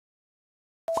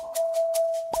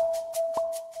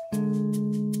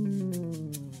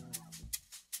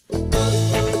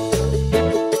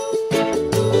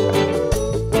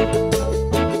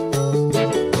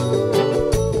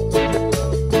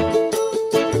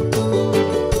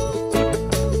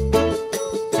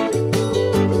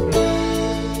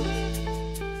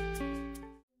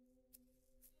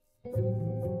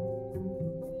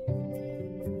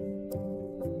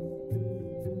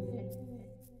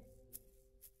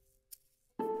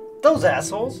Those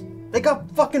assholes, they got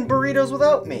fucking burritos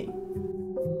without me.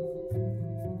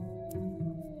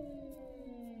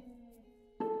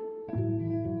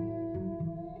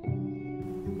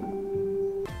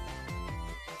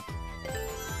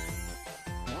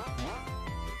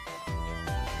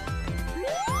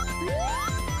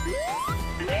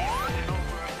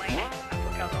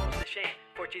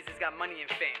 Jesus got money and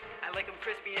fame. I like him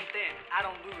crispy and thin. I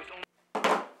don't lose.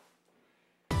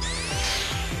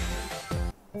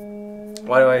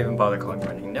 Why do I even bother calling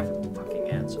Brendan? He never fucking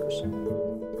answers.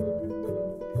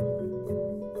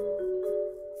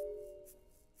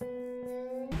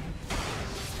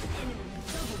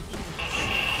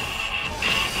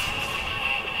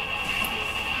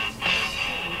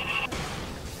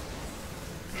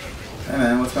 Hey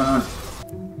man, what's going on?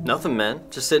 Nothing, man.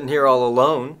 Just sitting here all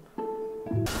alone.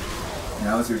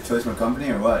 Now it's your choice for company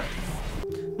or what?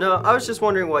 No, I was just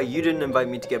wondering why you didn't invite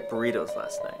me to get burritos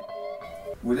last night.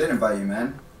 We did invite you,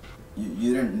 man.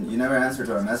 You never answered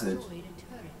to our message.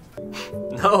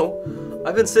 No,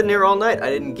 I've been sitting here all night. I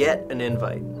didn't get an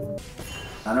invite.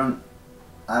 I don't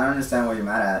understand what you're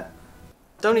mad at.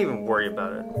 Don't even worry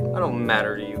about it. I don't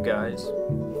matter to you guys.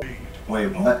 Wait,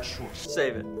 what?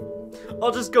 Save it.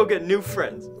 I'll just go get new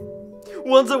friends.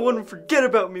 Ones that wouldn't forget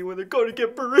about me when they're going to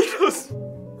get burritos.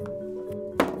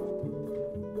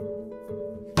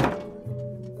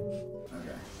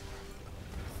 Okay.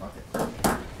 Fuck it.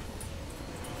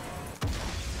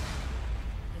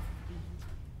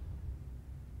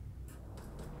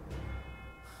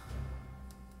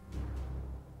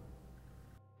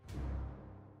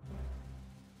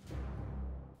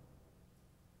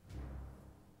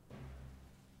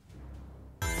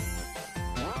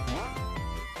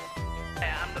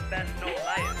 I'm the best, no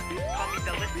liar. Call me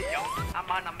delicious, yo. I'm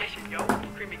on a mission, yo.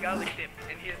 Creamy garlic dip,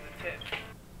 and here's the tip.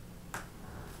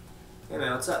 Hey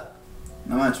man, what's up?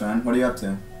 Not much, man. What are you up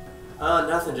to?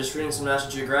 Nothing, just reading some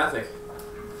National Geographic.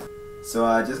 So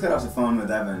I just got off the phone with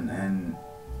Evan, and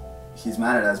he's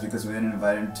mad at us because we didn't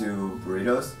invite him to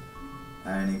Burritos,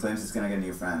 and he claims he's gonna get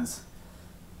new friends.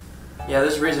 Yeah,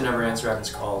 there's a reason I never answer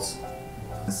Evan's calls.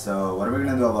 So what are we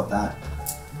gonna do about that?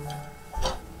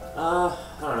 I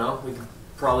don't know. We could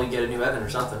probably get a new Evan or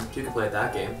something. You could play at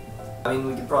that game. I mean,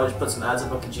 we could probably just put some ads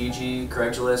up on Kijiji,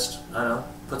 Craigslist, I don't know,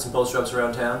 put some poster ups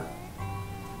around town.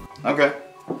 Okay,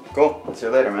 cool. See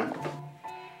you later, man.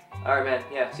 Alright man,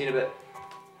 yeah, see you in a bit.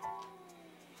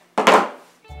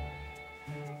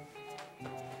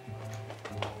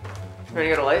 Ready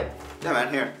to get a light? Yeah,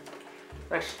 man, here.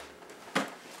 Thanks.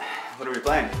 What are we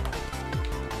playing?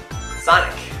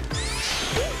 Sonic.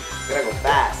 Gotta go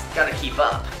fast. Gotta keep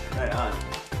up. Right on.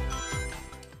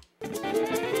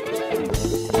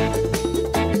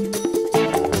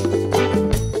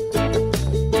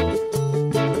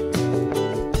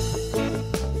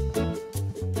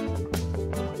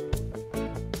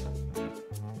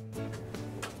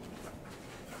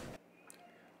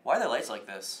 Why are there lights like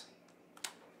this?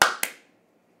 Oh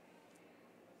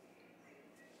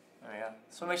yeah.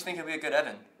 So what makes you think he'll be a good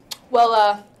Evan? Well,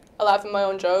 I laugh at my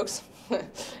own jokes,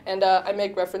 and I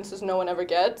make references no one ever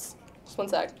gets. Just one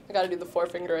sec, I gotta do the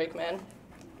four-finger ache, man.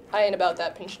 I ain't about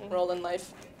that pinch and roll in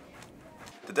life.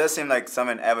 That does seem like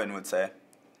something Evan would say.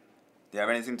 Do you have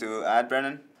anything to add,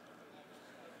 Brennan?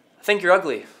 I think you're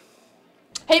ugly.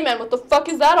 Hey man, what the fuck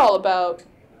is that all about?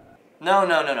 No.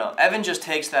 Evan just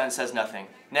takes that and says nothing.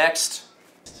 Next.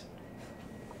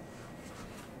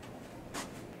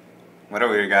 What a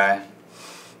weird guy.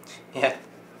 Yeah.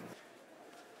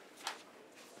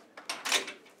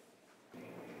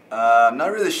 I'm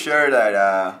not really sure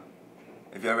that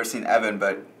if you've ever seen Evan,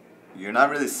 but you're not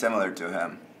really similar to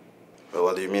him. Well,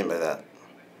 what do you mean by that?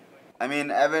 I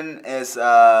mean, Evan is,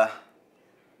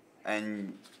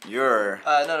 and you're...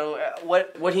 No,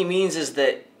 what he means is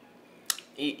that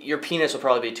your penis will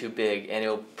probably be too big and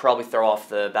it'll probably throw off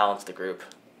the balance of the group.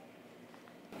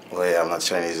 Well, yeah, I'm not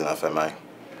Chinese enough, am I?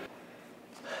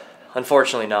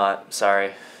 Unfortunately not,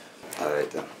 sorry. Alright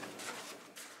then.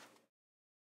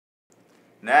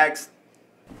 Next.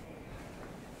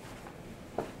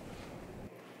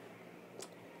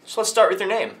 So let's start with your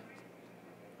name.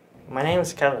 My name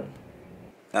is Kevin.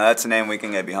 Now that's a name we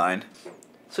can get behind.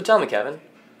 So tell me, Kevin,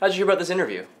 how'd you hear about this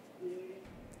interview?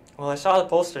 Well, I saw the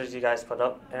posters you guys put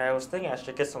up, and I was thinking I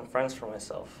should get some friends for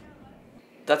myself.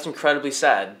 That's incredibly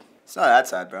sad. It's not that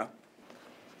sad, bro.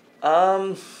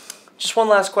 Just one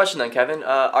last question then, Kevin.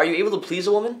 Are you able to please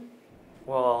a woman?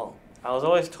 Well, I was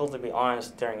always told to be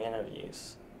honest during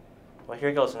interviews. But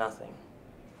here goes nothing.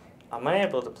 I'm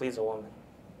unable to please a woman.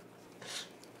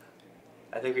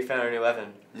 I think we found our new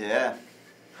Evan. Yeah.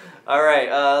 Alright,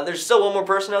 there's still one more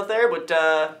person out there, but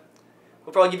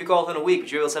We'll probably give you a call within a week.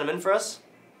 Would you be able to send him in for us?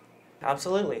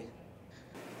 Absolutely.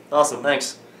 Awesome,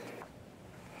 thanks.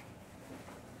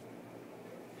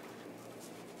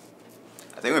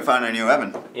 I think we found our new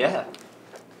Evan. Yeah.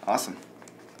 Awesome.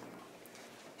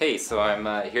 Hey, so I'm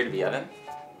here to be Evan.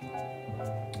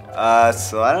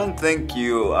 So I don't think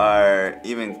you are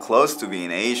even close to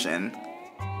being Asian.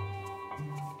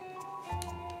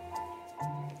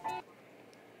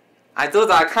 I do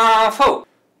that kung fu.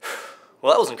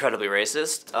 Well, that was incredibly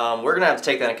racist. We're gonna have to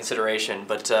take that into consideration,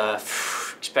 but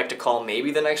expect a call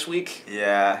maybe the next week.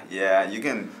 Yeah, you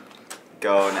can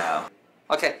go now.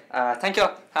 Okay, thank you.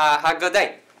 Have a good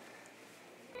day.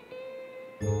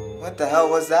 What the hell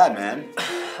was that, man?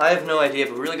 I have no idea,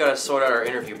 but we really gotta sort out our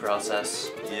interview process.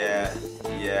 Yeah.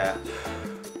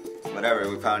 Whatever,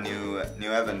 we found new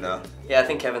Evan though. Yeah, I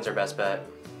think Kevin's our best bet.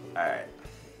 Alright.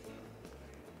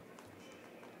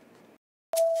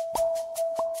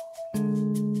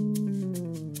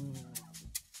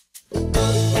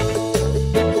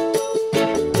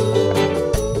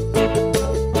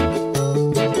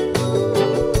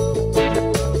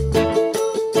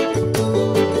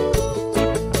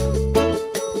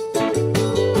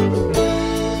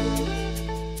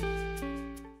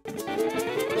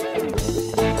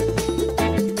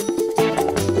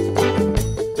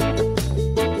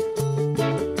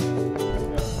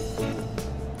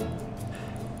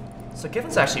 So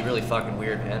Kevin's actually really fucking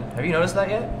weird, man. Have you noticed that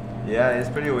yet? Yeah, it's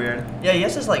pretty weird. Yeah, he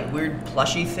has this like weird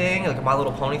plushy thing, like a My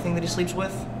Little Pony thing that he sleeps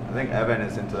with. I think Evan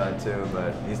is into that too,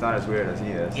 but he's not as weird as he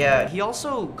is. Yeah, he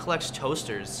also collects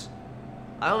toasters.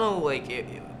 I don't know, like,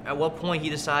 at what point he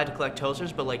decided to collect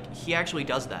toasters, but like, he actually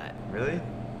does that. Really?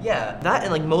 Yeah, that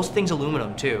and like most things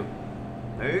aluminum too.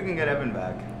 Maybe we can get Evan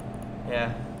back.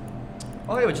 Yeah.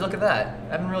 Oh, hey, would you look at that?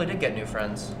 Evan really did get new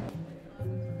friends.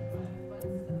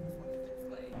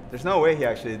 There's no way he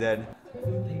actually did.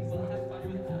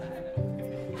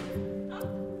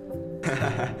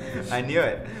 I knew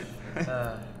it.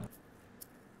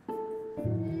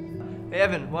 Hey,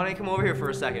 Evan, why don't you come over here for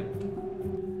a second?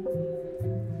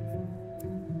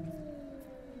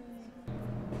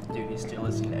 Dude, he's still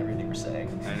listening to everything we're saying.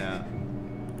 I know.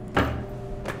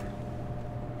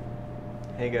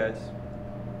 Hey guys.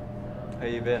 How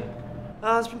you been?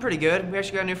 It's been pretty good. We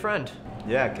actually got a new friend.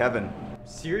 Yeah, Kevin.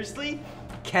 Seriously?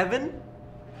 Kevin?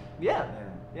 Yeah.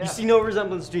 You see no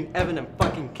resemblance between Evan and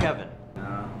fucking Kevin.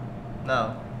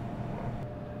 No.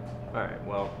 Alright,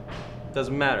 well,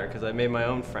 doesn't matter because I made my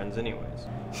own friends anyways.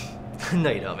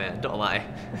 No, you don't, man. Don't lie.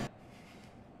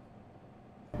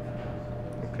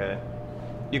 Okay.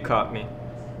 You caught me.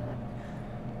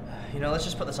 You know, let's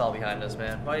just put this all behind us,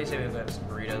 man. Why do you say we go have some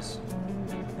burritos?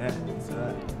 Yeah, let's do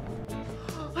that.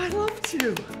 I'd love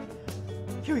to.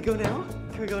 Can we go now?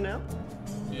 Can we go now?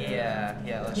 Yeah,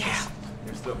 let's just...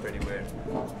 You're still pretty weird.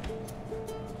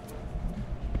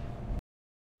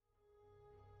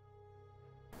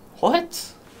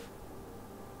 What?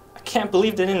 I can't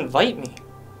believe they didn't invite me.